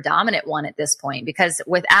 is the predominant one at this point, because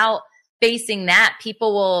without facing that,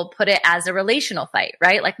 people will put it as a relational fight,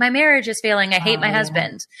 right? Like my marriage is failing. I hate my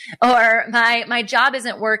husband, or my job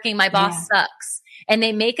isn't working. My boss sucks. And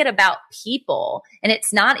they make it about people. And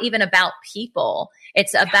it's not even about people.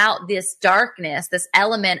 It's about this darkness, this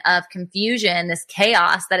element of confusion, this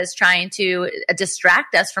chaos that is trying to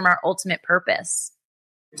distract us from our ultimate purpose.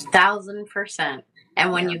 1,000%.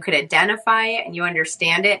 And when you could identify it and you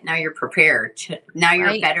understand it, now you're prepared. Now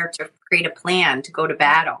you're better to create a plan to go to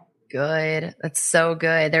battle. Good. That's so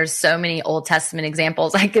good. There's so many Old Testament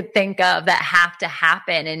examples I could think of that have to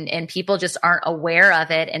happen and people just aren't aware of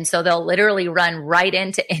it. And so they'll literally run right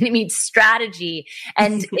into enemy strategy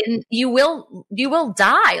and you will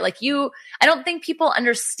die. I don't think people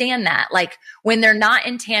understand that. Like when they're not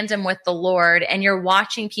in tandem with the Lord and you're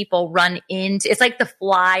watching people run into, it's like the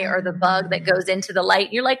fly or the bug that goes into the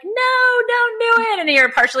light. You're like, no, don't do it. And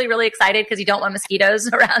you're partially really excited because you don't want mosquitoes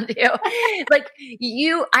around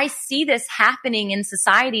you. I see this happening in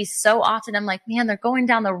society so often. I'm like, man, they're going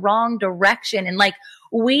down the wrong direction. And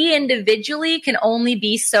we individually can only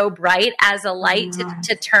be so bright as a light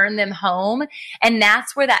to turn them home. And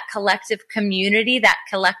that's where that collective community, that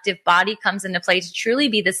collective body comes into play to truly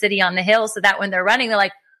be the city on the hill, so that when they're running, they're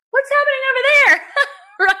like, what's happening over there?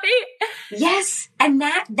 Right? Yes. And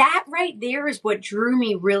that right there is what drew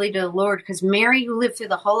me really to the Lord. Because Mary, who lived through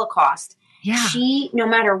the Holocaust, she, no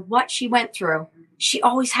matter what she went through, she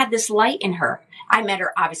always had this light in her. I met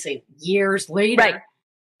her obviously years later. Right.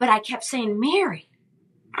 But I kept saying, Mary,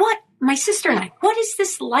 what? My sister and I, what is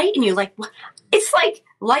this light in you? Like, it's like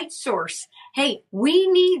light source. Hey, we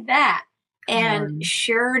need that. And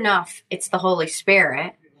sure enough, it's the Holy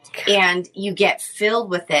Spirit, and you get filled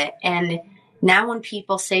with it. And now when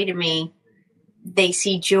people say to me, they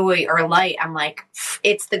see joy or light, I'm like,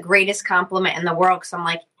 it's the greatest compliment in the world. Cause I'm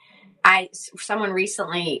like, someone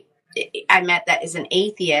recently I met that is an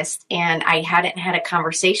atheist, and I hadn't had a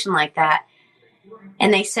conversation like that.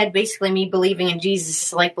 And they said basically me believing in Jesus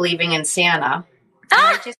is like believing in Santa.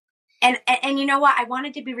 And you know what? I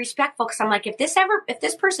wanted to be respectful, because I'm like, if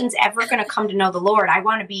this person's ever going to come to know the Lord, I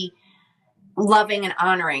want to be loving and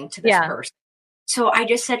honoring to this person. So I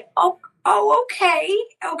just said, okay.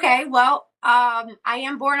 Well, I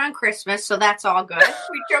am born on Christmas, so that's all good.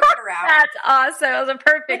 We joke it around. That's awesome. It was a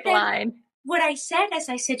perfect line. What I said is,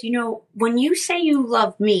 I said, when you say you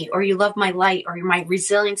love me, or you love my light, or my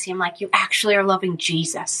resiliency, I'm like, you actually are loving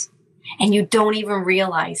Jesus, and you don't even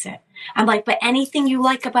realize it. I'm like, but anything you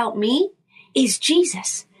like about me is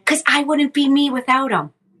Jesus, because I wouldn't be me without him.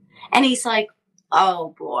 And he's like,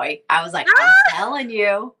 oh boy. I was like, I'm telling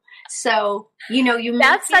you. So,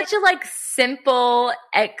 that's such a simple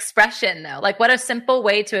expression though. Like, what a simple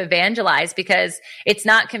way to evangelize, because it's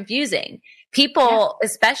not confusing. People,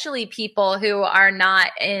 especially people who are not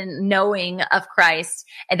in knowing of Christ,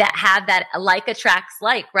 that have that like attracts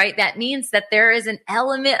like, right? That means that there is an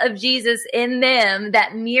element of Jesus in them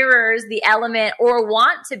that mirrors the element, or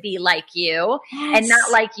want to be like you, and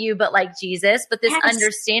not like you, but like Jesus. But this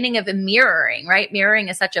understanding of a mirroring, right? Mirroring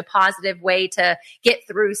is such a positive way to get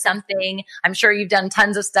through something. I'm sure you've done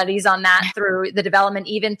tons of studies on that through the development,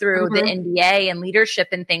 even through the NBA and leadership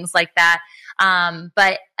and things like that.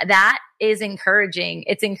 But that is encouraging.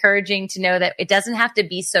 It's encouraging to know that it doesn't have to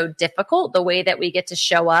be so difficult, the way that we get to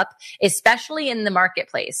show up, especially in the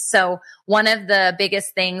marketplace. So one of the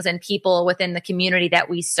biggest things, and people within the community that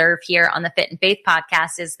we serve here on the Fit and Faith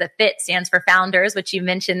podcast, is the FIT stands for founders, which you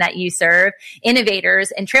mentioned that you serve,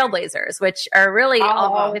 innovators, and trailblazers, which are really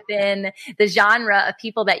all within the genre of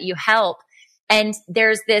people that you help. And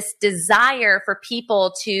there's this desire for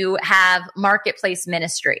people to have marketplace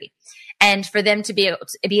ministry, and for them to be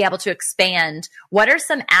able to expand. What are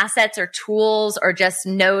some assets or tools or just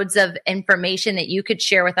nodes of information that you could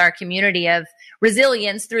share with our community of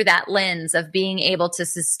resilience through that lens of being able to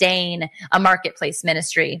sustain a marketplace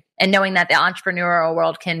ministry, and knowing that the entrepreneurial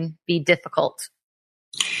world can be difficult?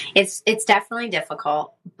 It's definitely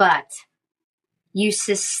difficult, but you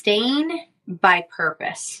sustain by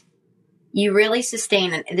purpose. You really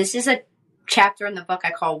sustain. And this is a chapter in the book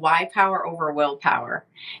I call Why Power Over Willpower.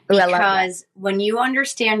 Because when you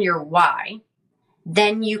understand your why,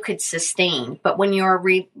 then you could sustain. But when you're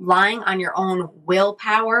relying on your own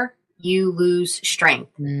willpower, you lose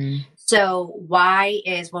strength. So why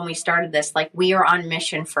is, when we started this, we are on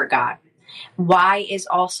mission for God. Why is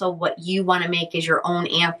also what you want to make is your own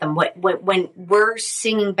anthem. When we're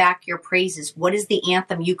singing back your praises, what is the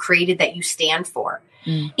anthem you created that you stand for?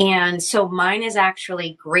 And so mine is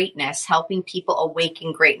actually greatness, helping people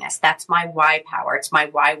awaken greatness. That's my why power. It's my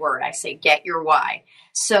why word. I say, get your why.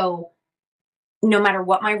 So no matter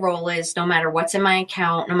what my role is, no matter what's in my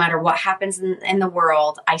account, no matter what happens in the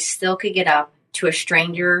world, I still could get up to a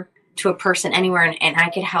stranger, to a person anywhere, and I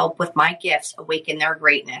could help with my gifts awaken their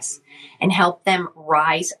greatness and help them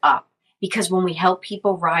rise up. Because when we help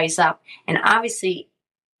people rise up, and obviously,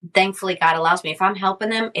 thankfully, God allows me, if I'm helping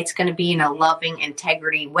them, it's going to be in a loving,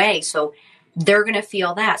 integrity way. So they're going to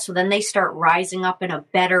feel that. So then they start rising up in a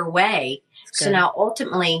better way. So now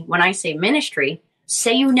ultimately, when I say ministry,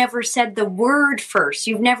 say you never said the word first.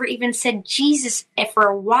 You've never even said Jesus for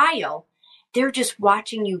a while. They're just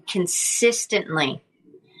watching you consistently.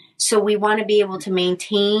 So we want to be able to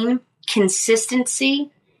maintain consistency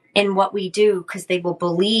in what we do, because they will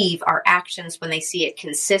believe our actions when they see it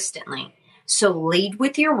consistently. So lead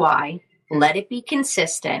with your why, let it be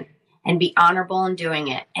consistent, and be honorable in doing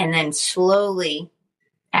it. And then slowly,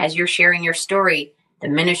 as you're sharing your story, the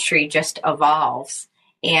ministry just evolves.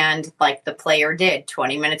 And like the player did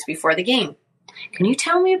 20 minutes before the game, can you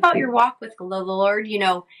tell me about your walk with the Lord?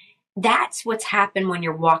 That's what's happened when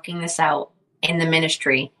you're walking this out in the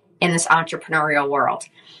ministry, in this entrepreneurial world.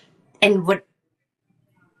 And what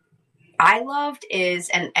I loved is,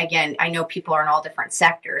 and again, I know people are in all different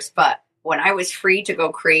sectors, but when I was free to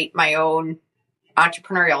go create my own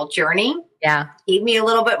entrepreneurial journey, gave me a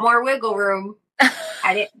little bit more wiggle room.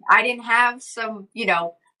 I didn't have some,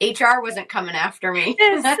 HR wasn't coming after me.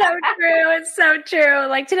 It's so true. It's so true.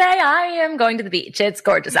 Like today I am going to the beach. It's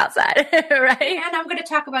gorgeous outside, right? And I'm going to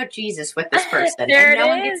talk about Jesus with this person. There and no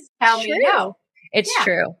one gets to tell me no. It's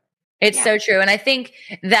true. It's so true. And I think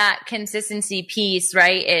that consistency piece,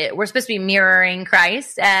 right? We're supposed to be mirroring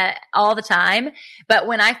Christ all the time. But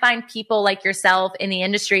when I find people like yourself in the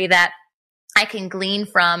industry that I can glean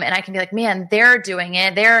from, and I can be like, man, they're doing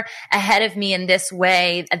it. They're ahead of me in this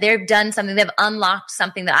way. They've done something. They've unlocked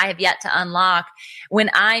something that I have yet to unlock. When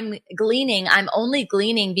I'm gleaning, I'm only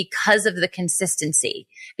gleaning because of the consistency.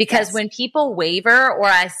 Because when people waver, or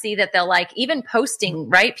I see that they'll like, even posting,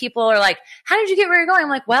 right? People are like, how did you get where you're going? I'm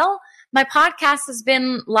like, well, my podcast has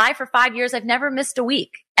been live for 5 years. I've never missed a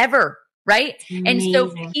week, ever. Right. Amazing. And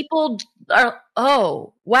so people are,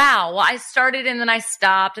 oh, wow. Well, I started and then I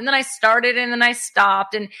stopped, and then I started and then I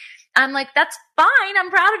stopped. And I'm like, that's fine.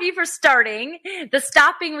 I'm proud of you for starting. The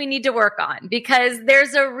stopping we need to work on, because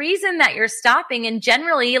there's a reason that you're stopping. And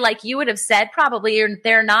generally, like you would have said, probably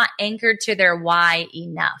they're not anchored to their why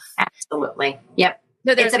enough. Absolutely. Yep.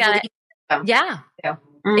 So there's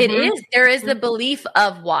It is. There is the belief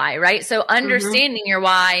of why, right? So understanding your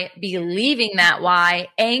why, believing that why,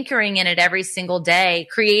 anchoring in it every single day,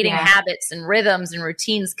 creating habits and rhythms and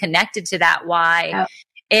routines connected to that why.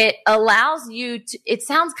 It allows you to, it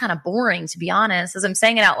sounds kind of boring, to be honest. As I'm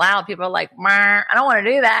saying it out loud, people are like, I don't want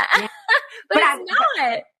to do that. but it's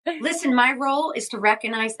not. Listen, my role is to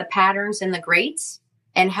recognize the patterns in the greats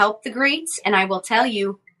and help the greats. And I will tell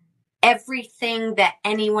you, everything that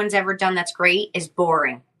anyone's ever done that's great is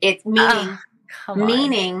boring. It's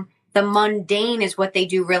meaning the mundane is what they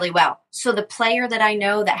do really well. So the player that I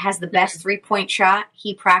know that has the best 3-point shot,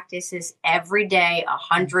 he practices every day,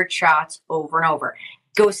 100 shots over and over.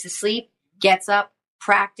 Goes to sleep, gets up,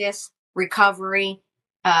 practice, recovery,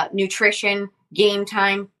 nutrition, game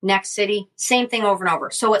time, next city, same thing over and over.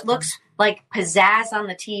 So it looks like pizzazz on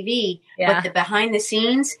the TV, but the behind the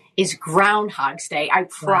scenes is Groundhog's Day. I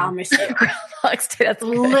promise you. Groundhog's Day, that's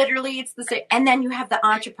good. Literally, it's the same. And then you have the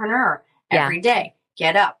entrepreneur every day.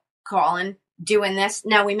 Get up, calling, doing this.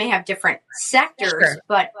 Now, we may have different sectors,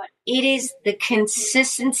 but it is the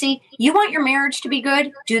consistency. You want your marriage to be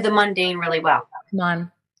good? Do the mundane really well. Come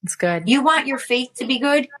on. It's good. You want your faith to be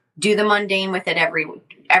good? Do the mundane with it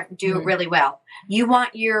do it really well. You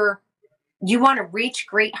want to reach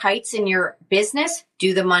great heights in your business?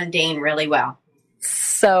 Do the mundane really well.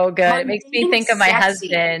 So good. It makes me think of my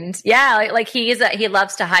husband. Yeah. Like he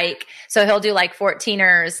loves to hike. So he'll do like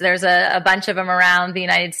 14ers. There's a bunch of them around the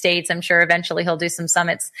United States. I'm sure eventually he'll do some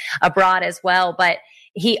summits abroad as well. But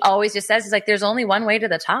he always just says, he's like, there's only one way to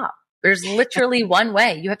the top. There's literally one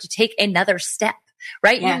way. You have to take another step.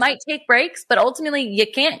 Right? You might take breaks, but ultimately you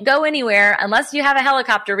can't go anywhere unless you have a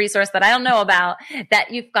helicopter resource that I don't know about,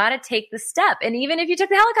 that you've got to take the step. And even if you took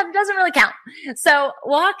the helicopter, it doesn't really count. So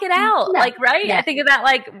walk it out. Like, right? I think of that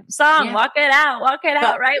like song, walk it out,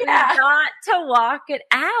 right? We've got to walk it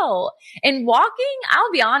out. And walking,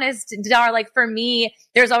 I'll be honest, Dar, like for me,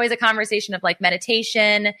 there's always a conversation of like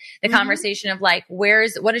meditation, the conversation of like,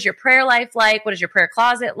 what is your prayer life like? What is your prayer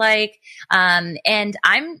closet like? And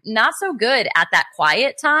I'm not so good at that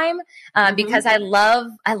quiet time, because I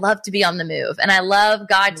love to be on the move, and I love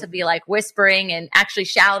God to be like whispering and actually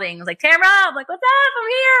shouting, like, Tamara, I'm like, what's up? I'm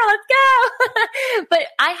here. Let's go. But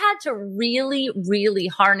I had to really, really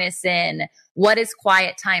harness in what is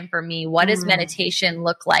quiet time for me? What does meditation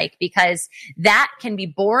look like? Because that can be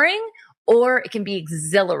boring, or it can be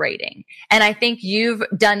exhilarating. And I think you've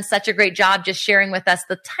done such a great job just sharing with us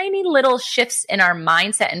the tiny little shifts in our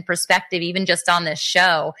mindset and perspective, even just on this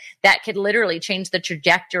show, that could literally change the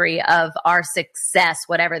trajectory of our success,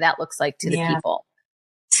 whatever that looks like to the people.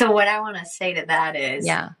 So what I want to say to that is,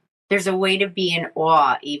 there's a way to be in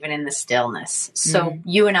awe, even in the stillness. So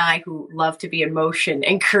you and I, who love to be in motion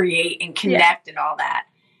and create and connect and all that,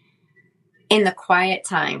 in the quiet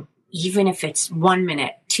time, even if it's 1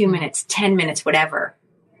 minute, 2 minutes, 10 minutes, whatever,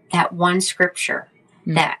 that one scripture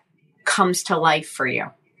that comes to life for you,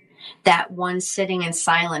 that one sitting in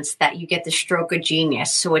silence that you get the stroke of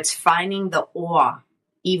genius. So it's finding the awe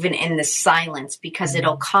even in the silence, because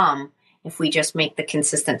it'll come if we just make the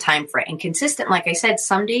consistent time for it. And consistent, like I said,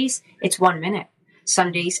 some days it's 1 minute.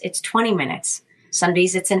 Some days it's 20 minutes. Some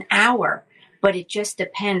days it's an hour. But it just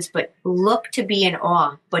depends. But look to be in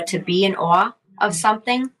awe. But to be in awe of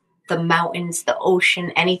something, the mountains, the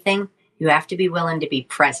ocean, anything, you have to be willing to be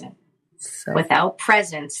present. Without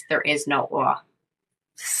presence, there is no awe.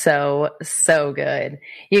 So good.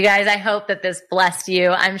 You guys, I hope that this blessed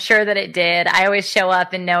you. I'm sure that it did. I always show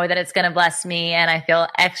up and know that it's going to bless me, and I feel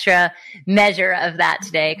extra measure of that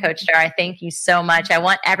today. Coach Dar, I thank you so much. I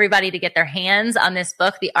want everybody to get their hands on this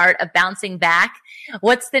book, The Art of Bouncing Back.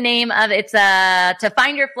 What's the name of it? It's To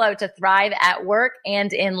Find Your Flow, to Thrive at Work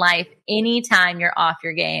and in Life anytime you're off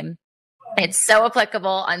your game. It's so applicable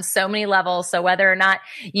on so many levels. So whether or not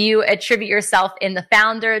you attribute yourself in the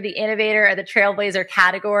founder, the innovator, or the trailblazer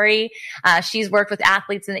category, she's worked with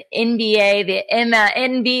athletes in the NBA, the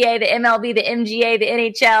NBA, the MLB, the MGA, the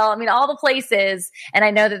NHL. I mean, all the places. And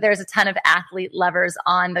I know that there's a ton of athlete lovers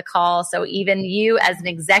on the call. So even you as an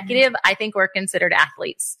executive, I think we're considered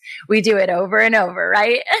athletes. We do it over and over,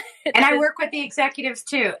 right? And I work with the executives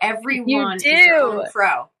too. Everyone is their own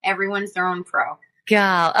pro. Everyone's their own pro.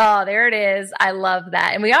 God. Oh, there it is. I love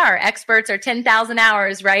that. And we are. Experts are 10,000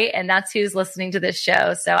 hours, right? And that's who's listening to this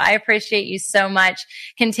show. So I appreciate you so much.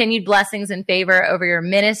 Continued blessings and favor over your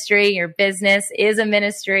ministry. Your business is a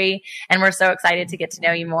ministry. And we're so excited to get to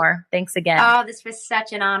know you more. Thanks again. Oh, this was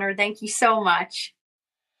such an honor. Thank you so much.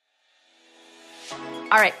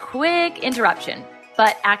 All right. Quick interruption.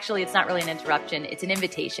 But actually, it's not really an interruption. It's an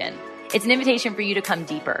invitation. It's an invitation for you to come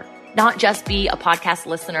deeper. Not just be a podcast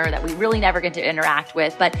listener that we really never get to interact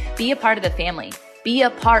with, but be a part of the family. Be a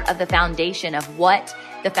part of the foundation of what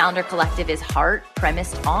the Founder Collective is heart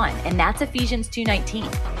premised on. And that's Ephesians 2:19,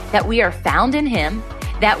 that we are found in him,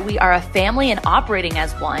 that we are a family and operating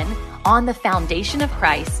as one on the foundation of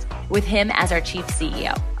Christ with him as our chief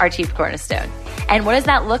CEO, our chief cornerstone. And what does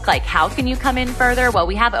that look like? How can you come in further? Well,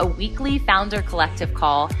 we have a weekly Founder Collective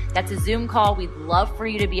call. That's a Zoom call. We'd love for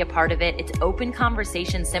you to be a part of it. It's open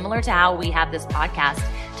conversation, similar to how we have this podcast,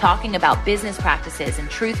 talking about business practices and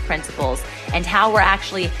truth principles and how we're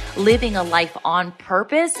actually living a life on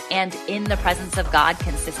purpose and in the presence of God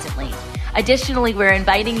consistently. Additionally, we're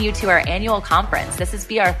inviting you to our annual conference. This is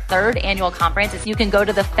our third annual conference. You can go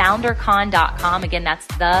to thefoundercon.com. Again, that's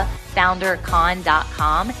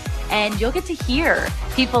thefoundercon.com. And you'll get to hear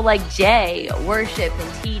people like Jay worship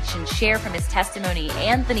and teach and share from his testimony.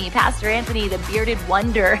 Pastor Anthony, the bearded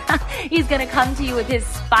wonder, he's going to come to you with his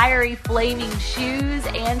fiery, flaming shoes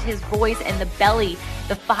and his voice, and the belly,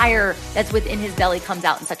 the fire that's within his belly comes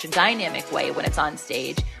out in such a dynamic way when it's on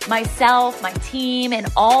stage. Myself, my team, and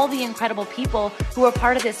all the incredible people who are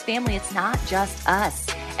part of this family. It's not just us.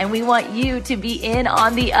 And we want you to be in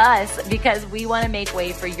on the us, because we want to make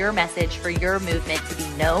way for your message, for your movement to be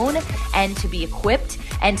known and to be equipped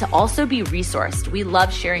and to also be resourced. We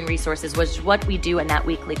love sharing resources, which is what we do in that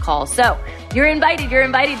weekly call. So you're invited.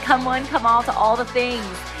 Come one, come all, to all the things.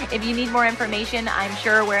 If you need more information, I'm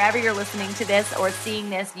sure wherever you're listening to this or seeing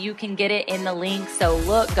this, you can get it in the link. So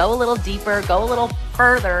look, go a little deeper, go a little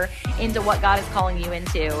further into what God is calling you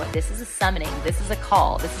into. This is a summoning. This is a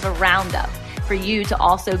call. This is a roundup for you to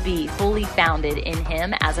also be fully founded in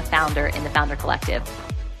him as a founder in the Founder Collective.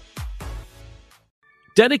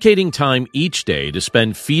 Dedicating time each day to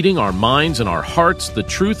spend feeding our minds and our hearts the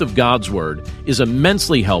truth of God's Word is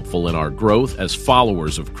immensely helpful in our growth as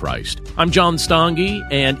followers of Christ. I'm John Stange,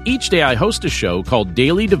 and each day I host a show called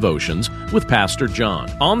Daily Devotions with Pastor John.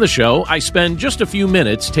 On the show, I spend just a few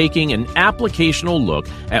minutes taking an applicational look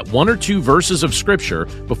at one or two verses of Scripture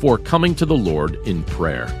before coming to the Lord in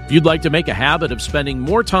prayer. If you'd like to make a habit of spending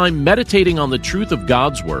more time meditating on the truth of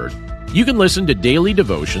God's Word, you can listen to Daily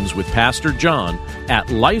Devotions with Pastor John at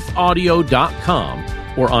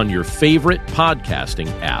lifeaudio.com or on your favorite podcasting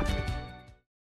app.